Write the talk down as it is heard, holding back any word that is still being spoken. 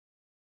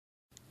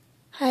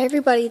Hi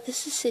everybody,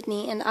 this is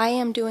Sydney and I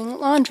am doing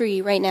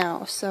laundry right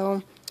now.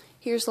 So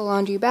here's the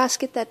laundry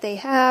basket that they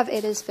have.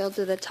 It is filled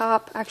to the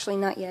top. Actually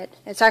not yet.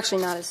 It's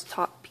actually not as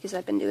top because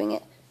I've been doing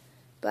it.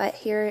 But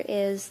here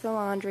is the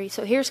laundry.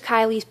 So here's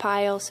Kylie's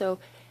pile. So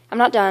I'm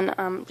not done.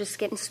 I'm just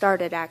getting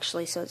started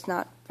actually, so it's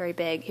not very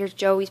big. Here's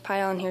Joey's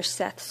pile and here's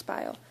Seth's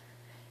pile.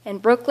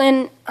 And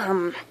Brooklyn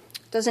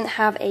doesn't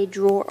have a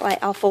drawer.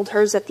 I'll fold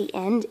hers at the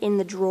end in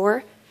the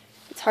drawer.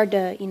 It's hard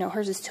to,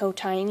 hers is so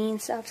tiny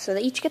and stuff, so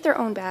they each get their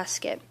own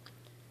basket.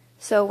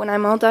 So when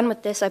I'm all done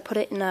with this, I put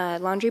it in a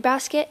laundry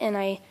basket, and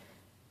I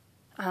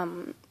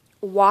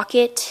walk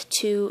it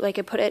to, I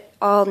put it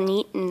all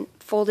neat and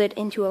fold it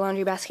into a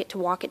laundry basket to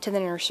walk it to the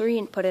nursery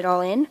and put it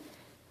all in.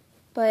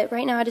 But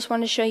right now I just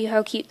wanted to show you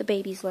how cute the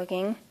baby's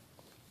looking.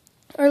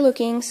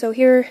 So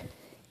here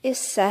is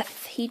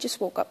Seth. He just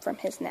woke up from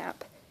his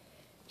nap.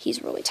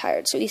 He's really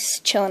tired, so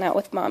he's chilling out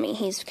with Mommy.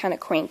 He's kind of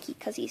cranky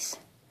because he's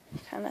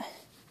kind of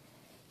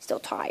still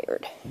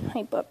tired.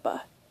 Hi,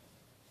 Bubba.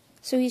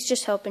 So he's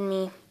just helping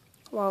me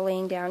while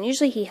laying down.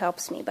 Usually he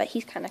helps me, but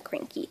he's kind of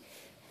cranky.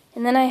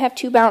 And then I have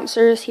two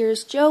bouncers.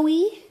 Here's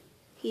Joey.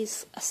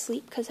 He's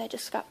asleep because I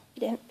just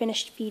didn't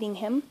finish feeding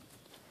him.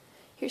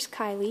 Here's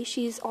Kylie.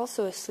 She's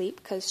also asleep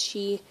because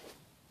she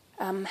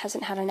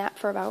hasn't had a nap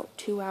for about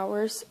 2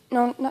 hours.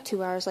 No, not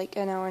 2 hours, like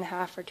an hour and a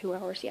half or 2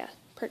 hours. Yeah,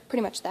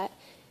 pretty much that.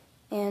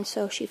 And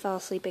so she fell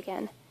asleep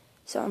again.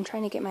 So I'm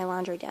trying to get my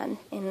laundry done,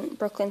 and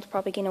Brooklyn's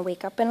probably going to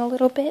wake up in a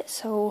little bit,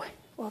 so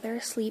while they're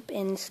asleep,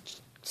 and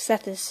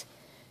Seth is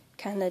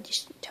kind of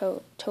just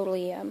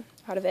totally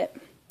out of it.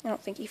 I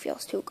don't think he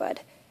feels too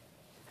good.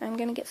 I'm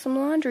going to get some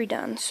laundry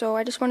done, so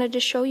I just wanted to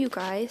show you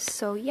guys.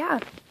 So yeah,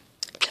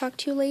 talk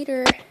to you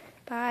later.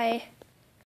 Bye.